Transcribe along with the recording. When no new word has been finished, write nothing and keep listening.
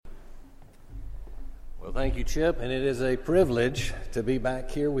Well, thank you, Chip, and it is a privilege to be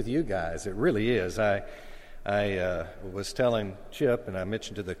back here with you guys. It really is. I was telling Chip, and I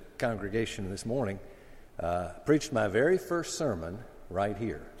mentioned to the congregation this morning, preached my very first sermon right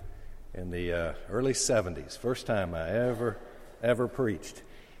here in the early 70s. First time I ever preached.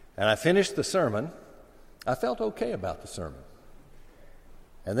 And I finished the sermon. I felt okay about the sermon.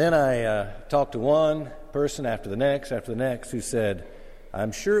 And then I talked to one person after the next who said,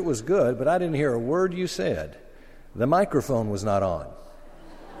 I'm sure it was good, but I didn't hear a word you said. The microphone was not on.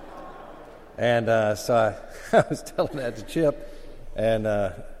 And so I was telling that to Chip, and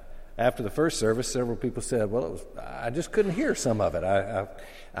after the first service, several people said, well, I just couldn't hear some of it.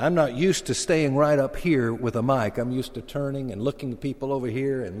 I'm not used to staying right up here with a mic. I'm used to turning and looking at people over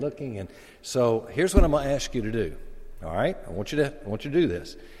here and looking. And so here's what I'm going to ask you to do. All right? I want you to do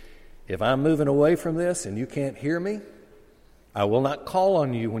this. If I'm moving away from this and you can't hear me, I will not call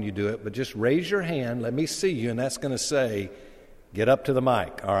on you when you do it, but just raise your hand, let me see you, and that's going to say, get up to the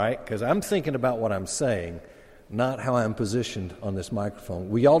mic, all right? Because I'm thinking about what I'm saying, not how I'm positioned on this microphone.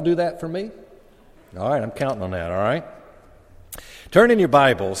 Will y'all do that for me? All right, I'm counting on that, all right? Turn in your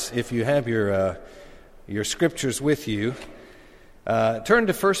Bibles, if you have your scriptures with you. Turn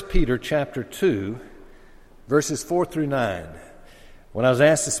to 1 Peter chapter 2, verses 4 through 9. When I was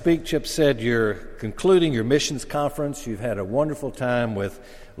asked to speak, Chip said you're concluding your missions conference. You've had a wonderful time with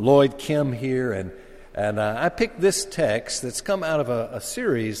Lloyd Kim here, and I picked this text that's come out of a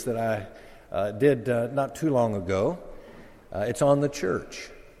series that I did not too long ago. It's on the church.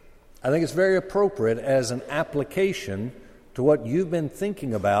 I think it's very appropriate as an application to what you've been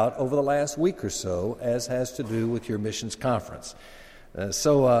thinking about over the last week or so, as has to do with your missions conference.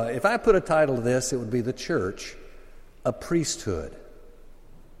 So if I put a title to this, it would be The Church, a Priesthood.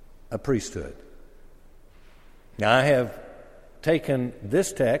 A priesthood. Now, I have taken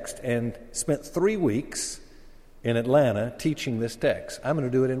this text and spent 3 weeks in Atlanta teaching this text. I'm going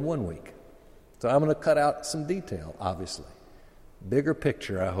to do it in 1 week. So I'm going to cut out some detail, obviously. Bigger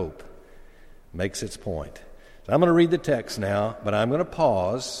picture, I hope, makes its point. So I'm going to read the text now, but I'm going to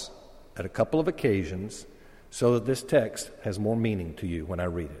pause at a couple of occasions so that this text has more meaning to you when I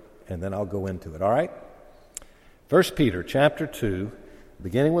read it. And then I'll go into it, all right? 1 Peter chapter 2,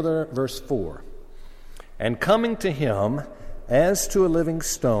 beginning with verse 4. And coming to him as to a living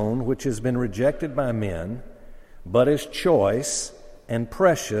stone, which has been rejected by men, but is choice and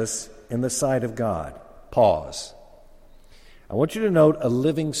precious in the sight of God. Pause. I want you to note a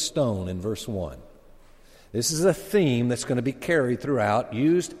living stone in verse 1. This is a theme that's going to be carried throughout,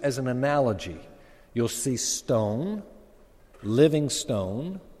 used as an analogy. You'll see stone, living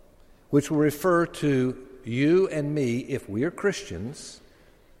stone, which will refer to you and me if we are Christians.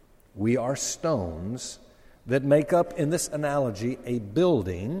 We are stones that make up, in this analogy, a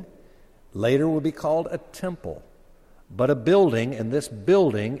building. Later will be called a temple. But a building, and this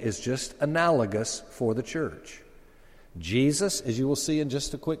building is just analogous for the church. Jesus, as you will see in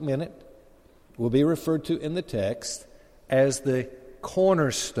just a quick minute, will be referred to in the text as the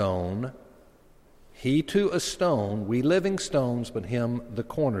cornerstone. He too a stone, we living stones, but him the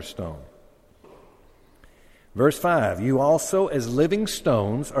cornerstone. Verse 5, you also as living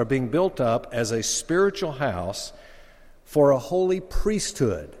stones are being built up as a spiritual house for a holy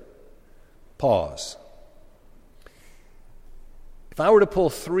priesthood. Pause. If I were to pull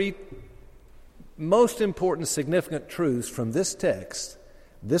 3 most important, significant truths from this text,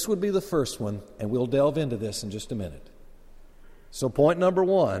 this would be the first one, and we'll delve into this in just a minute. So point number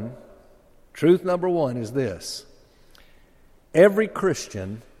 1, truth number 1 is this. Every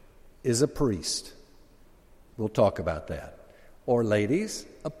Christian is a priest. We'll talk about that. Or ladies,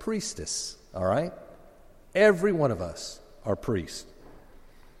 a priestess, all right? Every one of us are priests.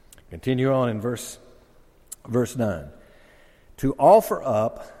 Continue on in verse 9. To offer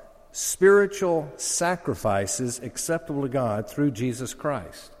up spiritual sacrifices acceptable to God through Jesus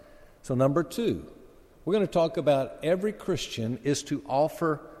Christ. So number 2, we're going to talk about every Christian is to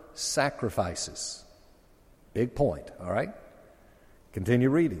offer sacrifices. Big point, all right? Continue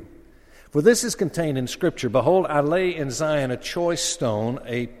reading. For this is contained in Scripture, behold, I lay in Zion a choice stone,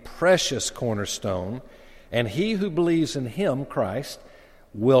 a precious cornerstone, and he who believes in him, Christ,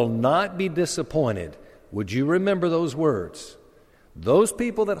 will not be disappointed. Would you remember those words? Those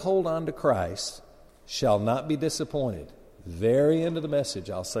people that hold on to Christ shall not be disappointed. Very end of the message,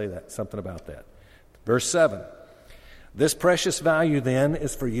 I'll say that, something about that. Verse 7, this precious value then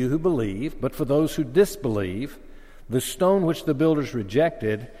is for you who believe, but for those who disbelieve, the stone which the builders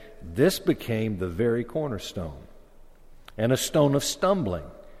rejected, this became the very cornerstone, and a stone of stumbling,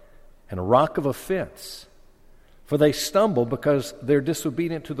 and a rock of offense. For they stumble because they're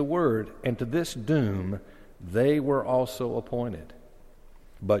disobedient to the word, and to this doom they were also appointed.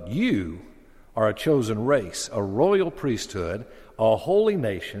 But you are a chosen race, a royal priesthood, a holy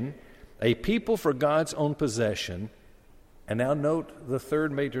nation, a people for God's own possession. And now note the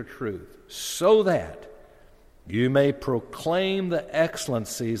third major truth, so that you may proclaim the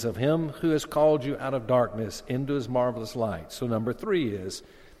excellencies of him who has called you out of darkness into his marvelous light. So number 3 is,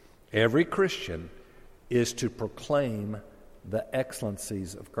 every Christian is to proclaim the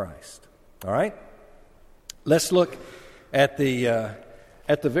excellencies of Christ. All right? Let's look at the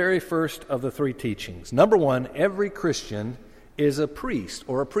very first of the 3 teachings. Number 1, every Christian is a priest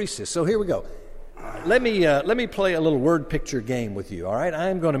or a priestess. So here we go. Let me play a little word picture game with you. All right? I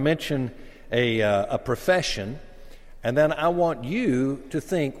am going to mention a profession, and then I want you to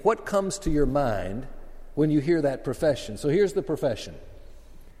think what comes to your mind when you hear that profession. So here's the profession: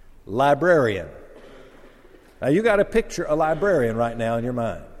 librarian. Now you got to picture a librarian right now in your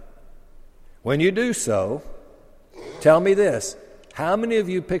mind. When you do so, tell me this: how many of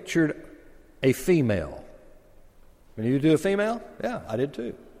you pictured a female? When you do a female? Yeah, I did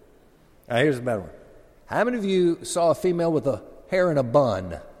too. Now here's a better one. How many of you saw a female with a hair in a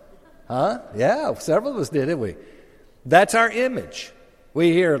bun? Huh? Yeah, several of us did, didn't we? That's our image.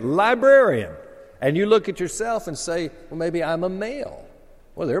 We hear librarian, and you look at yourself and say, well, maybe I'm a male.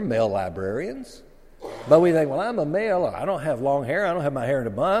 Well, there are male librarians. But we think, well, I'm a male. I don't have long hair. I don't have my hair in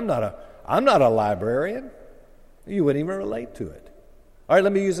a bun. I'm not a librarian. You wouldn't even relate to it. All right,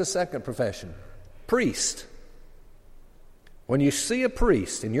 let me use a second profession. Priest. When you see a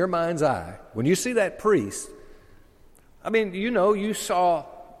priest in your mind's eye, when you see that priest, I mean, you saw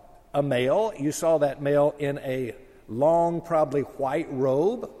a male. You saw that male in a long, probably white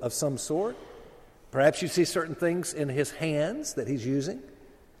robe of some sort. Perhaps you see certain things in his hands that he's using.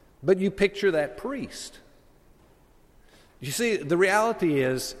 But you picture that priest. You see, the reality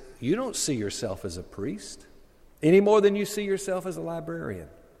is you don't see yourself as a priest any more than you see yourself as a librarian.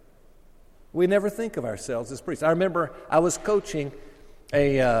 We never think of ourselves as priests. I remember I was coaching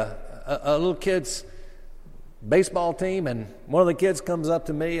a little kid's baseball team, and one of the kids comes up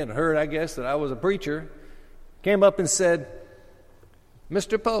to me and heard, I guess, that I was a preacher, came up and said,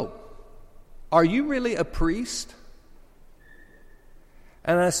 "Mr. Pope, are you really a priest?"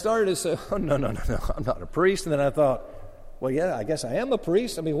 And I started to say, oh, no, I'm not a priest. And then I thought, well, yeah, I guess I am a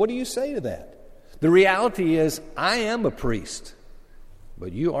priest. I mean, what do you say to that? The reality is, I am a priest,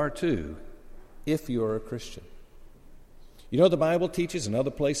 but you are too, if you are a Christian. You know, the Bible teaches in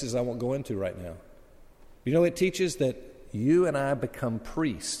other places I won't go into right now. You know, it teaches that you and I become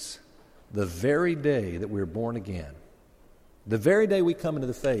priests the very day that we're born again. The very day we come into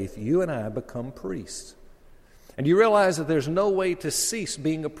the faith, you and I become priests. And you realize that there's no way to cease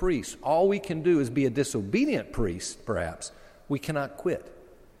being a priest. All we can do is be a disobedient priest, perhaps. We cannot quit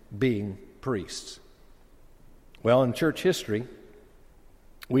being priests. Well, in church history,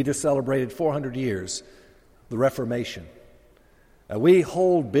 we just celebrated 400 years, the Reformation. We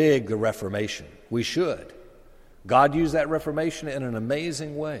hold big the Reformation. We should. God used that Reformation in an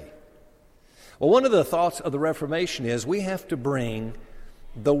amazing way. Well, one of the thoughts of the Reformation is we have to bring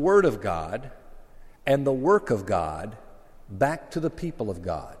the Word of God and the work of God back to the people of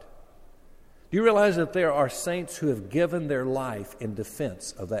God. Do you realize that there are saints who have given their life in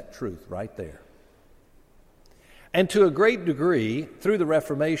defense of that truth right there? And to a great degree, through the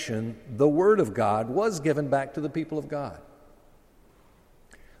Reformation, the Word of God was given back to the people of God.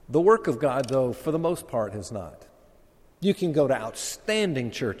 The work of God, though, for the most part, has not. You can go to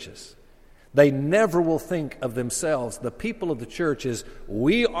outstanding churches. They never will think of themselves, the people of the church, as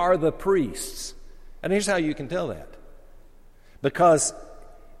we are the priests. And here's how you can tell that. Because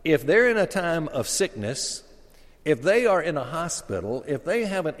if they're in a time of sickness, if they are in a hospital, if they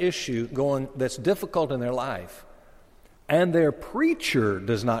have an issue going that's difficult in their life, and their preacher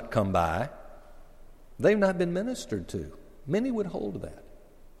does not come by, they've not been ministered to. Many would hold that.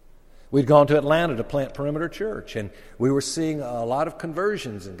 We'd gone to Atlanta to plant Perimeter Church, and we were seeing a lot of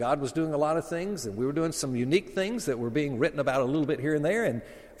conversions, and God was doing a lot of things, and we were doing some unique things that were being written about a little bit here and there, and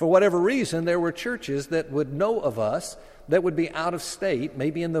for whatever reason, there were churches that would know of us that would be out of state,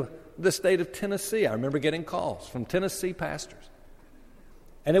 maybe in the state of Tennessee. I remember getting calls from Tennessee pastors.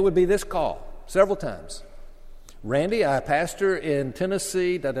 And it would be this call several times. Randy, I pastor in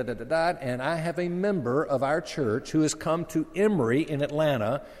Tennessee, and I have a member of our church who has come to Emory in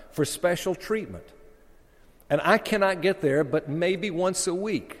Atlanta for special treatment. And I cannot get there but maybe once a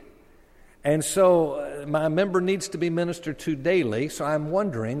week. And so my member needs to be ministered to daily, so I'm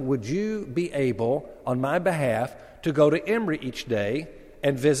wondering, would you be able, on my behalf, to go to Emory each day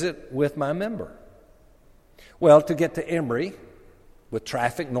and visit with my member? Well, to get to Emory, with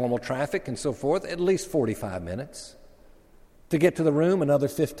traffic, normal traffic and so forth, at least 45 minutes. To get to the room, another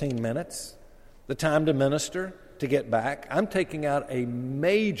 15 minutes. The time to minister, to get back. I'm taking out a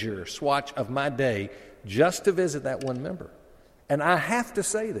major swatch of my day just to visit that one member. And I have to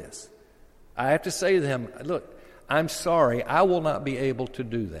say this. I have to say to them, look, I'm sorry, I will not be able to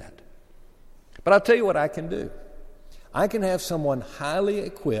do that. But I'll tell you what I can do. I can have someone highly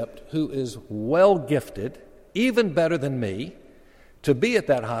equipped who is well gifted, even better than me, to be at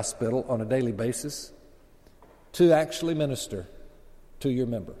that hospital on a daily basis to actually minister to your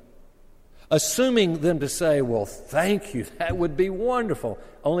member. Assuming them to say, well, thank you, that would be wonderful,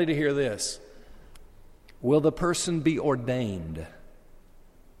 only to hear this. Will the person be ordained?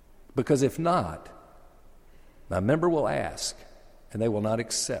 Because if not, my member will ask, and they will not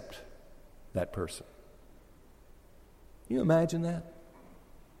accept that person. Can you imagine that?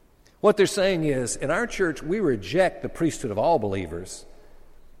 What they're saying is, in our church, we reject the priesthood of all believers.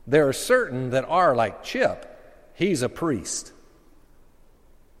 There are certain that are like Chip. He's a priest.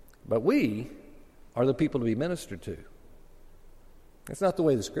 But we are the people to be ministered to. That's not the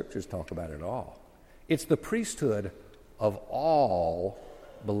way the Scriptures talk about it at all. It's the priesthood of all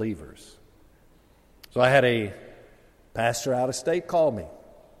believers. So I had a pastor out of state call me.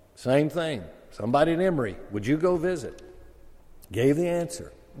 Same thing. Somebody in Emory, would you go visit? Gave the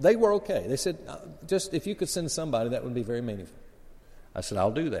answer. They were okay. They said, just if you could send somebody, that would be very meaningful. I said,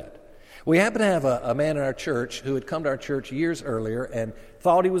 I'll do that. We happen to have a man in our church who had come to our church years earlier and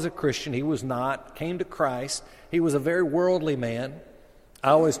thought he was a Christian. He was not, came to Christ. He was a very worldly man. I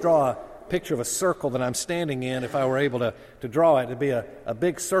always draw a picture of a circle that I'm standing in. If I were able to draw it, it'd be a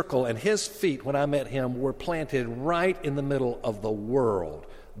big circle. And his feet, when I met him, were planted right in the middle of the world,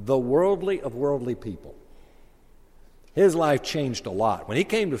 the worldly of worldly people. His life changed a lot. When he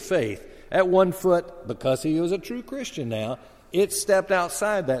came to faith, at one foot, because he was a true Christian now, it stepped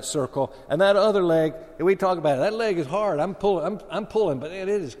outside that circle, and that other leg, we talk about it, that leg is hard. I'm pulling, but it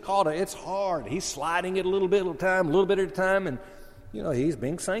is caught. It's hard. He's sliding it a little bit at a time, and he's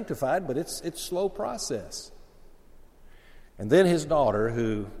being sanctified, but it's slow process. And then his daughter,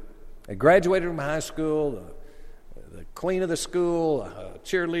 who had graduated from high school, the queen of the school, a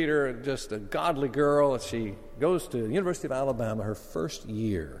cheerleader, just a godly girl. She goes to the University of Alabama her first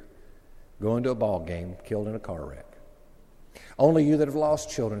year, going to a ball game, killed in a car wreck. Only you that have lost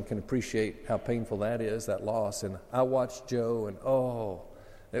children can appreciate how painful that is, that loss. And I watched Joe, and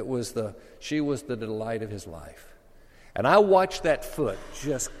she was the delight of his life. And I watched that foot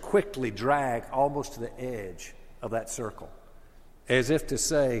just quickly drag almost to the edge of that circle, as if to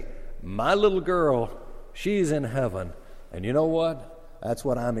say, my little girl, she's in heaven, and you know what? That's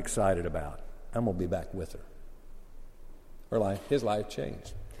what I'm excited about. I'm going to be back with her. His life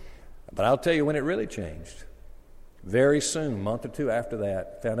changed. But I'll tell you when it really changed. Very soon, a month or two after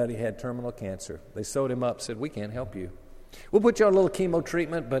that, found out he had terminal cancer. They sewed him up, said, we can't help you. We'll put you on a little chemo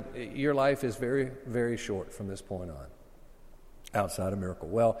treatment, but your life is very, very short from this point on, outside of miracle.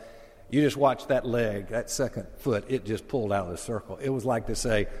 Well, you just watch that leg, that second foot, it just pulled out of the circle. It was like to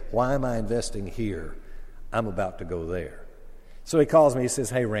say, why am I investing here? I'm about to go there. So he calls me, he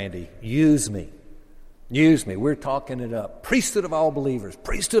says, hey, Randy, use me. Use me. We're talking it up. Priesthood of all believers.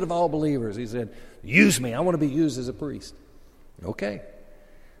 Priesthood of all believers. He said, use me. I want to be used as a priest. Okay.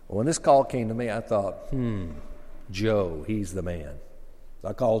 Well, when this call came to me, I thought, Joe, he's the man. So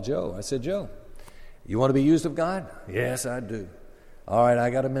I called Joe. I said, Joe, you want to be used of God? Yes, I do. All right, I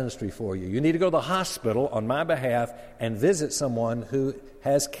got a ministry for you. You need to go to the hospital on my behalf and visit someone who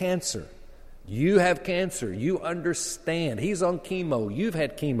has cancer. You have cancer. You understand. He's on chemo. You've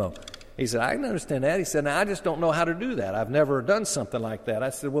had chemo. He said, I can understand that. He said, now, I just don't know how to do that. I've never done something like that. I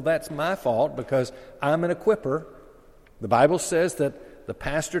said, well, that's my fault because I'm an equipper. The Bible says that the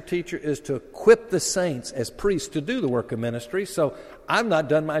pastor-teacher is to equip the saints as priests to do the work of ministry. So I've not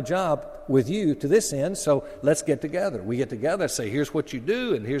done my job with you to this end, so let's get together. We get together, I say, here's what you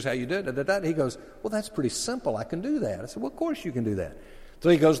do, and here's how you do it. He goes, well, that's pretty simple. I can do that. I said, well, of course you can do that. So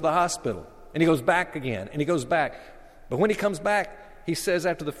he goes to the hospital, and he goes back again, and he goes back. But when he comes back, he says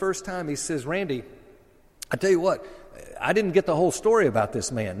after the first time, he says, Randy, I tell you what, I didn't get the whole story about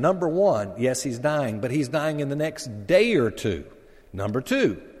this man. Number one, yes, he's dying, but he's dying in the next day or two. Number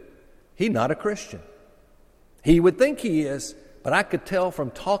two, he's not a Christian. He would think he is, but I could tell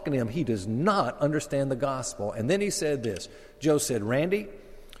from talking to him, he does not understand the gospel. And then he said this. Joe said, Randy,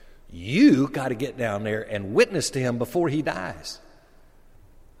 you got to get down there and witness to him before he dies.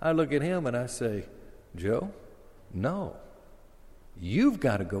 I look at him and I say, Joe, no. You've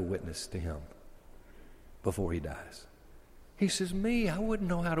got to go witness to him before he dies. He says, me, I wouldn't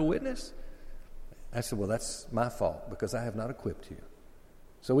know how to witness. I said, well, that's my fault because I have not equipped you.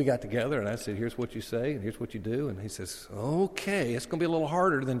 So we got together, and I said, here's what you say, and here's what you do. And he says, okay, it's going to be a little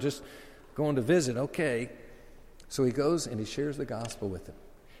harder than just going to visit. Okay. So he goes, and he shares the gospel with him.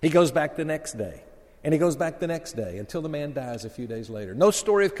 He goes back the next day, and he goes back the next day until the man dies a few days later. No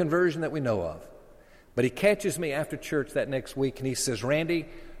story of conversion that we know of. But he catches me after church that next week, and he says, Randy,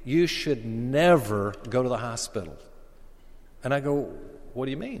 you should never go to the hospital. And I go, what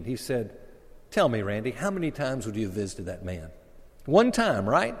do you mean? He said, tell me, Randy, how many times would you have visited that man? One time,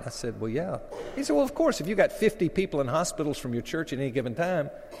 right? I said, well, yeah. He said, well, of course, if you got 50 people in hospitals from your church at any given time,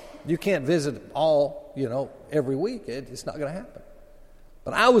 you can't visit all, every week. It's not going to happen.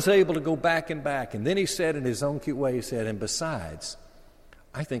 But I was able to go back and back. And then he said in his own cute way, he said, and besides,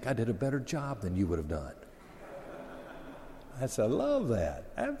 I think I did a better job than you would have done. I said, I love that.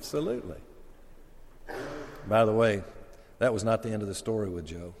 Absolutely. By the way, that was not the end of the story with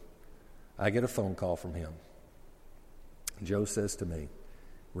Joe. I get a phone call from him. Joe says to me,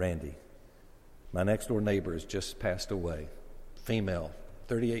 Randy, my next door neighbor has just passed away. Female,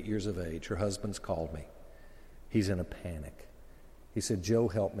 38 years of age. Her husband's called me. He's in a panic. He said, Joe,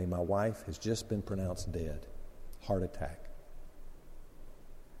 help me. My wife has just been pronounced dead. Heart attack.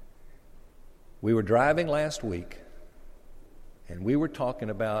 We were driving last week, and we were talking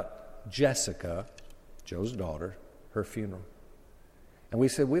about Jessica, Joe's daughter, her funeral. And we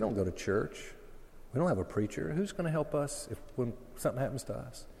said, we don't go to church. We don't have a preacher. Who's going to help us when something happens to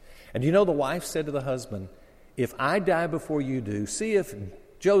us? And the wife said to the husband, if I die before you do, see if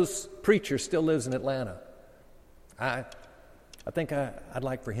Joe's preacher still lives in Atlanta. I think I'd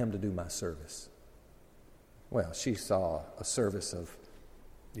like for him to do my service. Well, she saw a service of,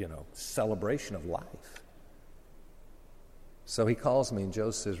 celebration of life. So he calls me, and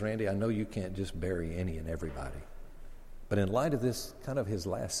Joe says, Randy, I know you can't just bury any and everybody. But in light of this, kind of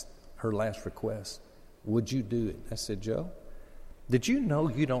her last request, would you do it? I said, Joe, did you know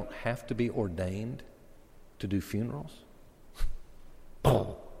you don't have to be ordained to do funerals?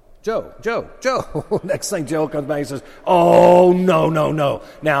 Joe. Next thing Joe comes back and says, oh, no.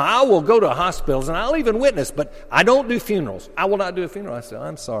 Now, I will go to hospitals and I'll even witness, but I don't do funerals. I will not do a funeral. I said,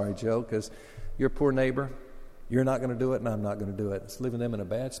 I'm sorry, Joe, because your poor neighbor, you're not going to do it and I'm not going to do it. It's leaving them in a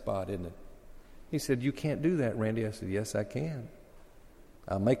bad spot, isn't it? He said, you can't do that, Randy. I said, yes, I can.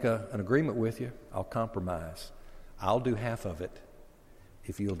 I'll make an agreement with you. I'll compromise. I'll do half of it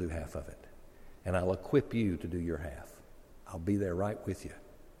if you'll do half of it. And I'll equip you to do your half. I'll be there right with you.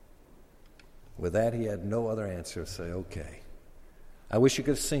 With that, he had no other answer to say, okay. I wish you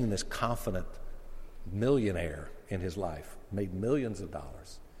could have seen this confident millionaire in his life, made millions of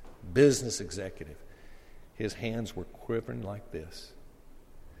dollars, business executive. His hands were quivering like this.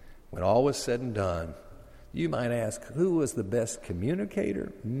 When all was said and done, you might ask, who was the best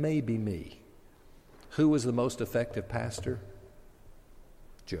communicator? Maybe me. Who was the most effective pastor?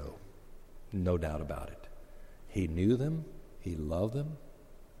 Joe. No doubt about it. He knew them. He loved them.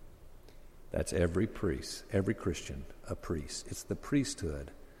 That's every priest, every Christian, a priest. It's the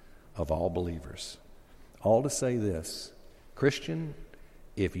priesthood of all believers. All to say this, Christian,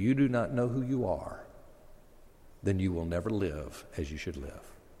 if you do not know who you are, then you will never live as you should live.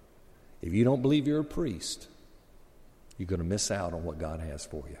 If you don't believe you're a priest, you're going to miss out on what God has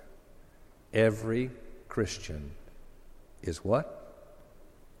for you. Every Christian is what?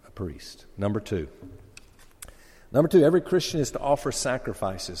 A priest. Number two, every Christian is to offer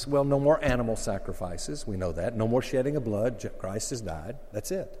sacrifices. Well, no more animal sacrifices. We know that. No more shedding of blood. Christ has died.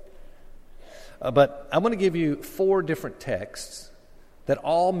 That's it. But I want to give you 4 different texts that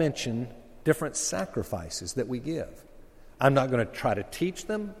all mention different sacrifices that we give. I'm not going to try to teach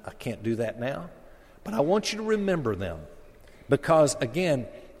them. I can't do that now. But I want you to remember them. Because, again,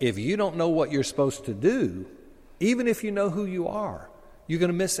 if you don't know what you're supposed to do, even if you know who you are, you're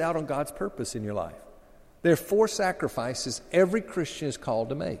going to miss out on God's purpose in your life. There are 4 sacrifices every Christian is called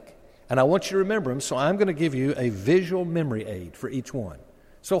to make. And I want you to remember them, so I'm going to give you a visual memory aid for each one.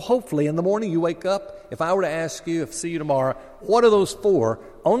 So hopefully in the morning you wake up, if I were to ask you, see you tomorrow, what are those 4?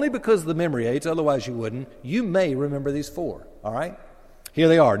 Only because of the memory aids, otherwise you wouldn't. You may remember these 4, all right? Here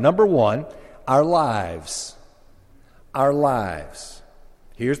they are. Number 1, our lives. Our lives.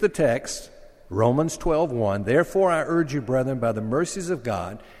 Here's the text, Romans 12:1. Therefore I urge you, brethren, by the mercies of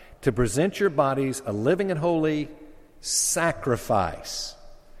God, to present your bodies a living and holy sacrifice.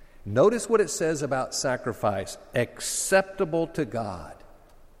 Notice what it says about sacrifice. Acceptable to God,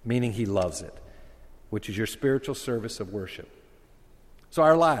 meaning He loves it, which is your spiritual service of worship. So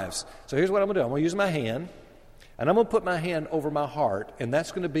our lives. So here's what I'm going to do. I'm going to use my hand, and I'm going to put my hand over my heart, and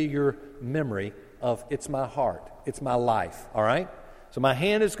that's going to be your memory of it's my heart. It's my life, all right? So my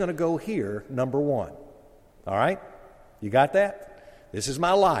hand is going to go here, number one. All right? You got that? This is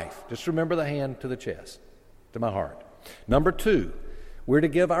my life. Just remember the hand to the chest, to my heart. Number two, we're to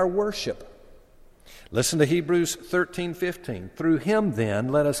give our worship. Listen to Hebrews 13:15. Through him, then,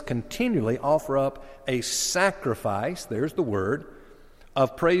 let us continually offer up a sacrifice, there's the word,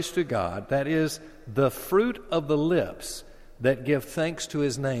 of praise to God. That is the fruit of the lips that give thanks to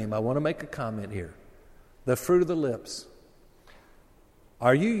his name. I want to make a comment here. The fruit of the lips.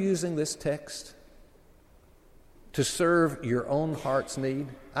 Are you using this text to serve your own heart's need?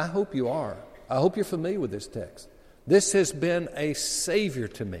 I hope you are. I hope you're familiar with this text. This has been a savior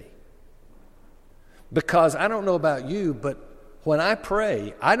to me. Because I don't know about you, but when I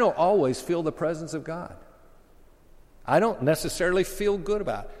pray, I don't always feel the presence of God. I don't necessarily feel good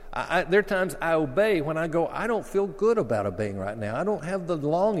about it. There are times I obey when I go, I don't feel good about obeying right now. I don't have the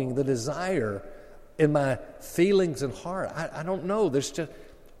longing, the desire in my feelings and heart. I don't know.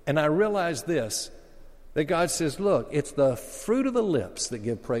 And I realize this, that God says, look, it's the fruit of the lips that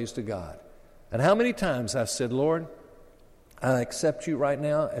give praise to God. And how many times I've said, Lord, I accept you right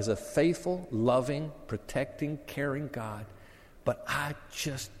now as a faithful, loving, protecting, caring God, but I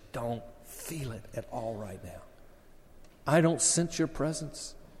just don't feel it at all right now. I don't sense your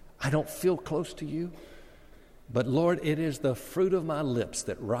presence. I don't feel close to you. But Lord, it is the fruit of my lips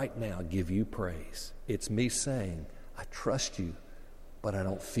that right now give you praise. It's me saying, I trust you, but I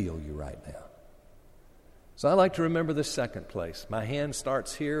don't feel you right now. So I like to remember the second place. My hand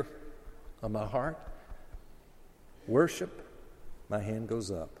starts here on my heart. Worship, my hand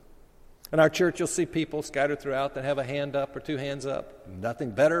goes up. In our church, you'll see people scattered throughout that have a hand up or two hands up.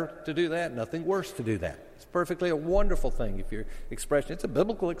 Nothing better to do that, nothing worse to do that. It's perfectly a wonderful thing if you're expressing. It's a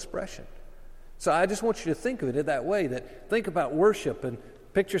biblical expression. So I just want you to think of it in that way, that think about worship and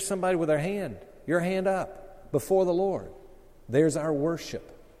picture somebody with your hand up before the Lord. There's our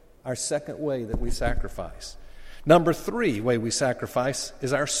worship, our second way that we sacrifice. Number 3 way we sacrifice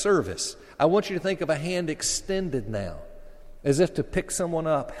is our service. I want you to think of a hand extended now, as if to pick someone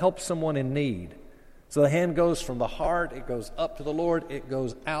up, help someone in need. So the hand goes from the heart, it goes up to the Lord, it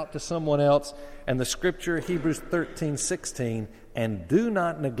goes out to someone else. And the scripture, Hebrews 13:16, and do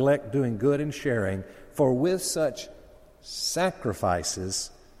not neglect doing good and sharing, for with such sacrifices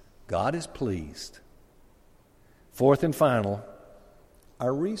God is pleased. Fourth and final,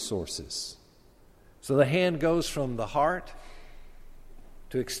 our resources. So the hand goes from the heart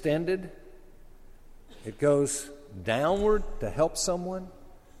to extended. It goes downward to help someone,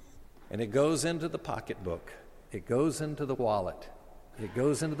 and it goes into the pocketbook. It goes into the wallet. It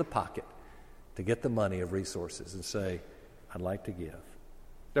goes into the pocket to get the money of resources and say, I'd like to give.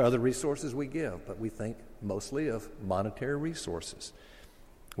 There are other resources we give, but we think mostly of monetary resources.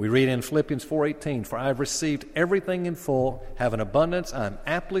 We read in Philippians 4:18, for I have received everything in full, have an abundance, I am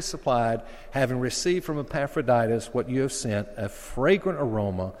amply supplied, having received from Epaphroditus what you have sent, a fragrant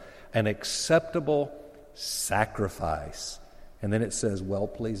aroma, an acceptable sacrifice. And then it says,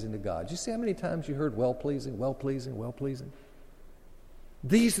 well-pleasing to God. Do you see how many times you heard well-pleasing, well-pleasing, well-pleasing?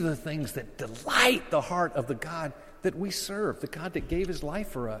 These are the things that delight the heart of the God that we serve, the God that gave his life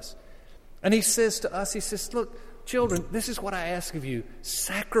for us. And he says to us, he says, look, children, this is what I ask of you.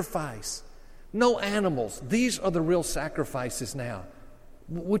 Sacrifice. No animals. These are the real sacrifices now.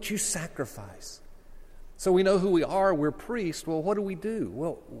 Would you sacrifice? So we know who we are. We're priests. Well, what do?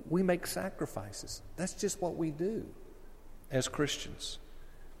 Well, we make sacrifices. That's just what we do as Christians.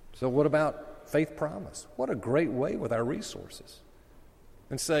 So what about faith promise? What a great way with our resources.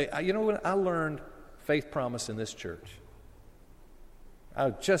 And say, you know what? I learned faith promise in this church. I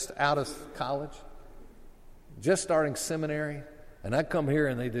was just out of college, just starting seminary, and I come here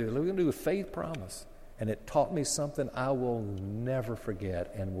and we're going to do a faith promise. And it taught me something I will never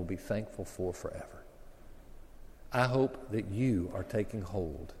forget and will be thankful for forever. I hope that you are taking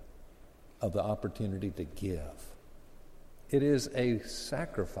hold of the opportunity to give. It is a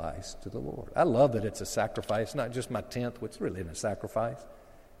sacrifice to the Lord. I love that it's a sacrifice, not just my tenth, which really isn't a sacrifice.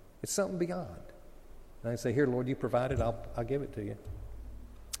 It's something beyond. And I say, here, Lord, you provided, I'll give it to you.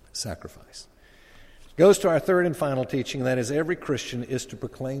 Sacrifice. Goes to our third and final teaching, and that is every Christian is to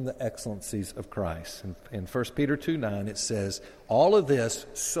proclaim the excellencies of Christ. In 1 Peter 2:9, it says, all of this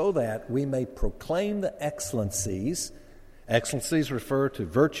so that we may proclaim the excellencies. Excellencies refer to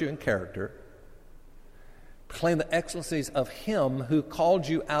virtue and character. Proclaim the excellencies of him who called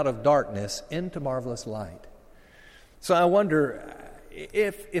you out of darkness into marvelous light. So I wonder,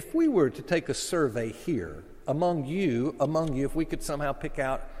 if we were to take a survey here among you, if we could somehow pick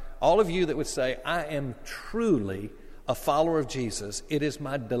out all of you that would say, I am truly a follower of Jesus. It is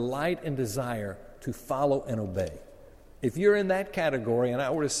my delight and desire to follow and obey. If you're in that category and I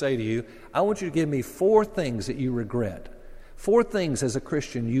were to say to you, I want you to give me 4 things that you regret. 4 things as a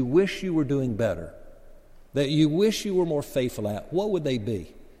Christian you wish you were doing better, that you wish you were more faithful at, what would they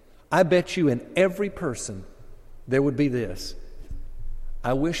be? I bet you in every person there would be this.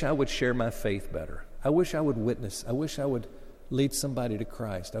 I wish I would share my faith better. I wish I would witness. I wish I would lead somebody to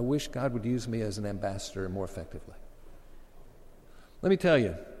Christ. I wish God would use me as an ambassador more effectively. Let me tell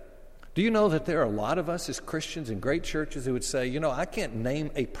you, do you know that there are a lot of us as Christians in great churches who would say, I can't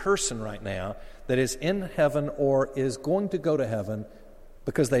name a person right now that is in heaven or is going to go to heaven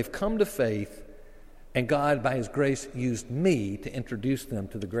because they've come to faith and God, by His grace, used me to introduce them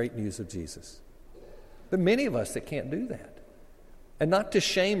to the great news of Jesus. There are many of us that can't do that. And not to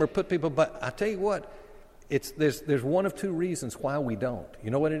shame or put people, but I tell you what, there's one of 2 reasons why we don't.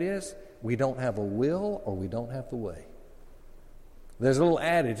 You know what it is? We don't have a will or we don't have the way. There's a little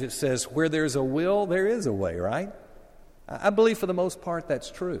adage that says, where there's a will, there is a way, right? I believe for the most part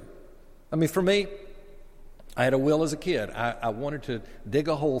that's true. I mean, for me, I had a will as a kid. I wanted to dig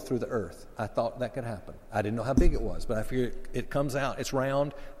a hole through the earth. I thought that could happen. I didn't know how big it was, but I figured it comes out, it's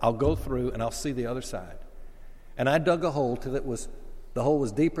round, I'll go through and I'll see the other side. And I dug a hole till the hole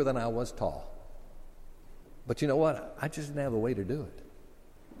was deeper than I was tall. But you know what? I just didn't have a way to do it.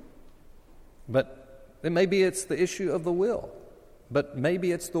 But maybe it's the issue of the will. But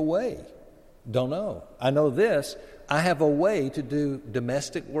maybe it's the way. Don't know. I know this. I have a way to do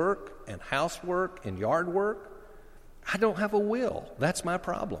domestic work and housework and yard work. I don't have a will. That's my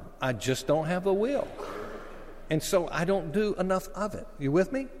problem. I just don't have a will. And so I don't do enough of it. You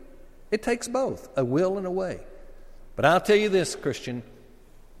with me? It takes both, a will and a way. But I'll tell you this, Christian,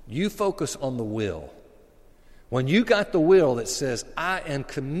 you focus on the will. When you got the will that says, I am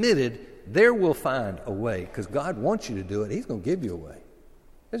committed, there will find a way, because God wants you to do it. He's going to give you a way.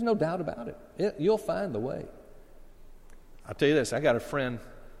 There's no doubt about it. You'll find the way. I'll tell you this, I got a friend,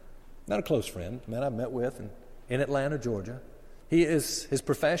 not a close friend, a man I've met with in Atlanta, Georgia. His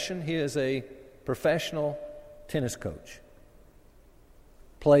profession, he is a professional tennis coach.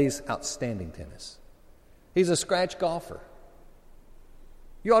 Plays outstanding tennis. He's a scratch golfer.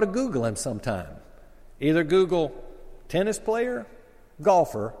 You ought to Google him sometime. Either Google tennis player,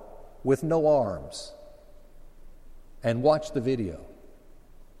 golfer with no arms, and watch the video.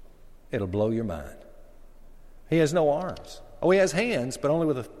 It'll blow your mind. He has no arms. Oh, he has hands, but only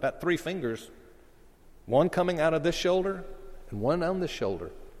with about 3 fingers. One coming out of this shoulder and one on this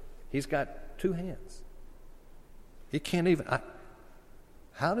shoulder. He's got 2 hands. He can't even...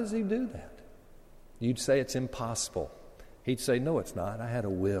 how does he do that? You'd say it's impossible. He'd say, no, it's not. I had a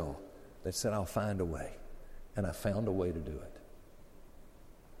will that said I'll find a way. And I found a way to do it.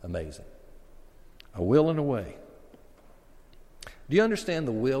 Amazing. A will and a way. Do you understand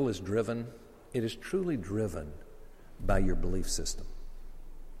the will is driven? It is truly driven by your belief system.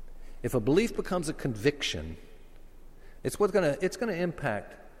 If a belief becomes a conviction, it's going to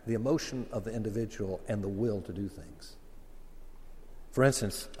impact the emotion of the individual and the will to do things. For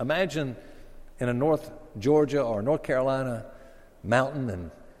instance, imagine in a North Georgia or North Carolina mountain,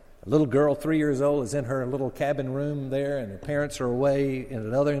 and a little girl, 3 years old, is in her little cabin room there, and her parents are away in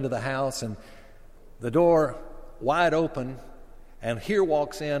another end of the house, and the door wide open, and here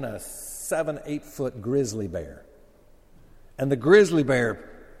walks in a 7-8 foot grizzly bear. And the grizzly bear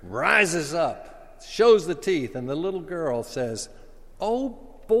rises up, shows the teeth, and the little girl says, "Oh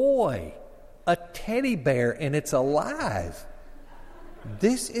boy, a teddy bear, and it's alive.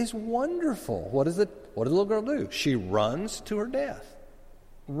 This is wonderful." What does the little girl do? She runs to her death,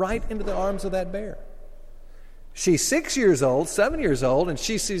 right into the arms of that bear. She's 6 years old, 7 years old, and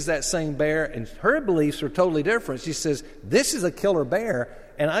she sees that same bear, and her beliefs are totally different. She says, this is a killer bear,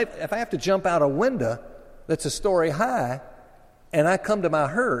 and if I have to jump out a window that's a story high, and I come to my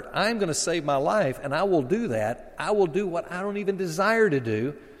hurt, I'm going to save my life, and I will do that. I will do what I don't even desire to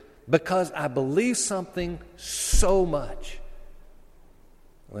do because I believe something so much.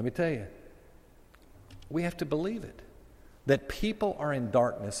 Let me tell you, we have to believe it. That people are in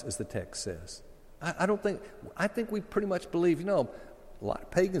darkness, as the text says. I think we pretty much believe, a lot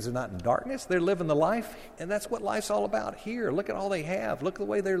of pagans are not in darkness. They're living the life, and that's what life's all about here. Look at all they have. Look at the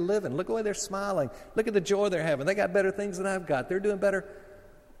way they're living. Look at the way they're smiling. Look at the joy they're having. They got better things than I've got. They're doing better.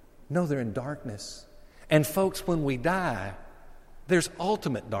 No, they're in darkness. And folks, when we die, there's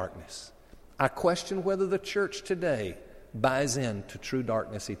ultimate darkness. I question whether the church today buys into true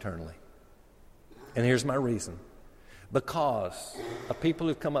darkness eternally. And here's my reason. Because of people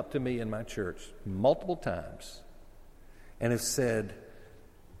who've come up to me in my church multiple times and have said,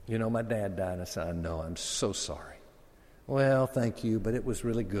 my dad died. And I said, I know, I'm so sorry. Well, thank you, but it was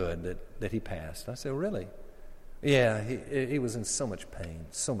really good that he passed. I said, really? Yeah, he was in so much pain,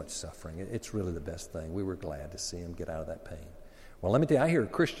 so much suffering. It's really the best thing. We were glad to see him get out of that pain. Well, let me tell you, I hear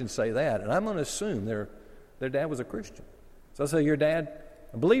Christians say that, and I'm going to assume their dad was a Christian. So I say, your dad,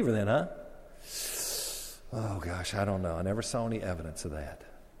 a believer then, huh? Oh, gosh, I don't know. I never saw any evidence of that.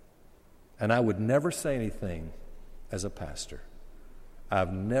 And I would never say anything as a pastor.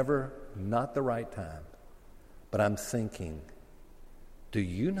 I've never, not the right time, but I'm thinking, do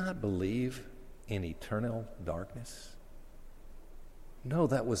you not believe in eternal darkness? No,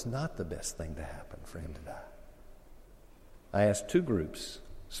 that was not the best thing to happen for him to die. I asked 2 groups,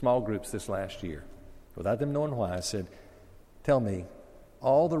 small groups this last year, without them knowing why. I said, tell me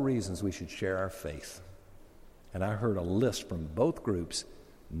all the reasons we should share our faith. And I heard a list from both groups.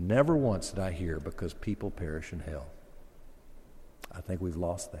 Never once did I hear because people perish in hell. I think we've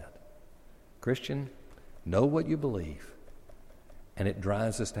lost that. Christian, know what you believe, and it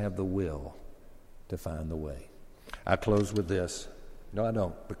drives us to have the will to find the way. I close with this. No, I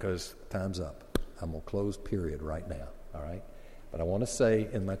don't, because time's up. I'm going to close, period, right now, all right? But I want to say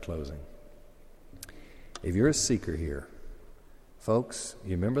in my closing, if you're a seeker here, folks,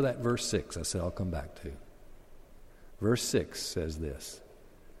 you remember that verse 6 I said I'll come back to. Verse 6 says this.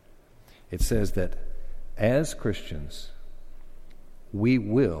 It says that as Christians, we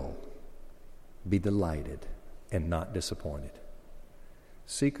will be delighted and not disappointed.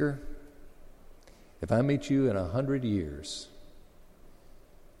 Seeker, if I meet you in 100 years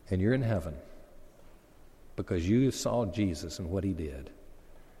and you're in heaven because you saw Jesus and what he did,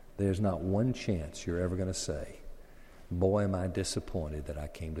 there's not one chance you're ever going to say, boy, am I disappointed that I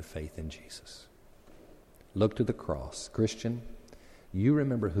came to faith in Jesus. Look to the cross. Christian, you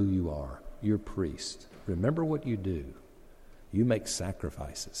remember who you are. You're a priest. Remember what you do. You make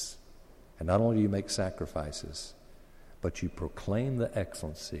sacrifices. And not only do you make sacrifices, but you proclaim the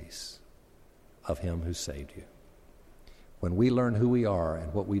excellencies of him who saved you. When we learn who we are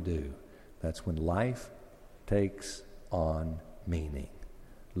and what we do, that's when life takes on meaning.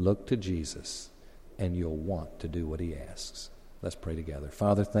 Look to Jesus, and you'll want to do what he asks. Let's pray together.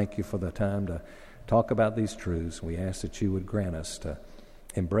 Father, thank you for the time to talk about these truths. We ask that you would grant us to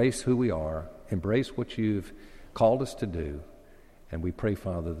embrace who we are, embrace what you've called us to do, and we pray,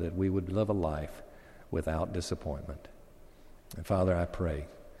 Father, that we would live a life without disappointment. And Father, I pray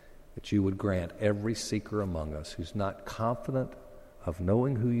that you would grant every seeker among us who's not confident of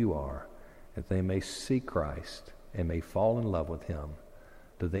knowing who you are, that they may see Christ and may fall in love with him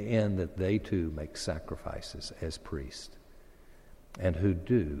to the end that they too make sacrifices as priests, and who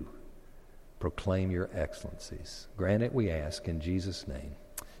do proclaim your excellencies. Grant it, we ask, in Jesus' name.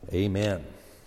 Amen.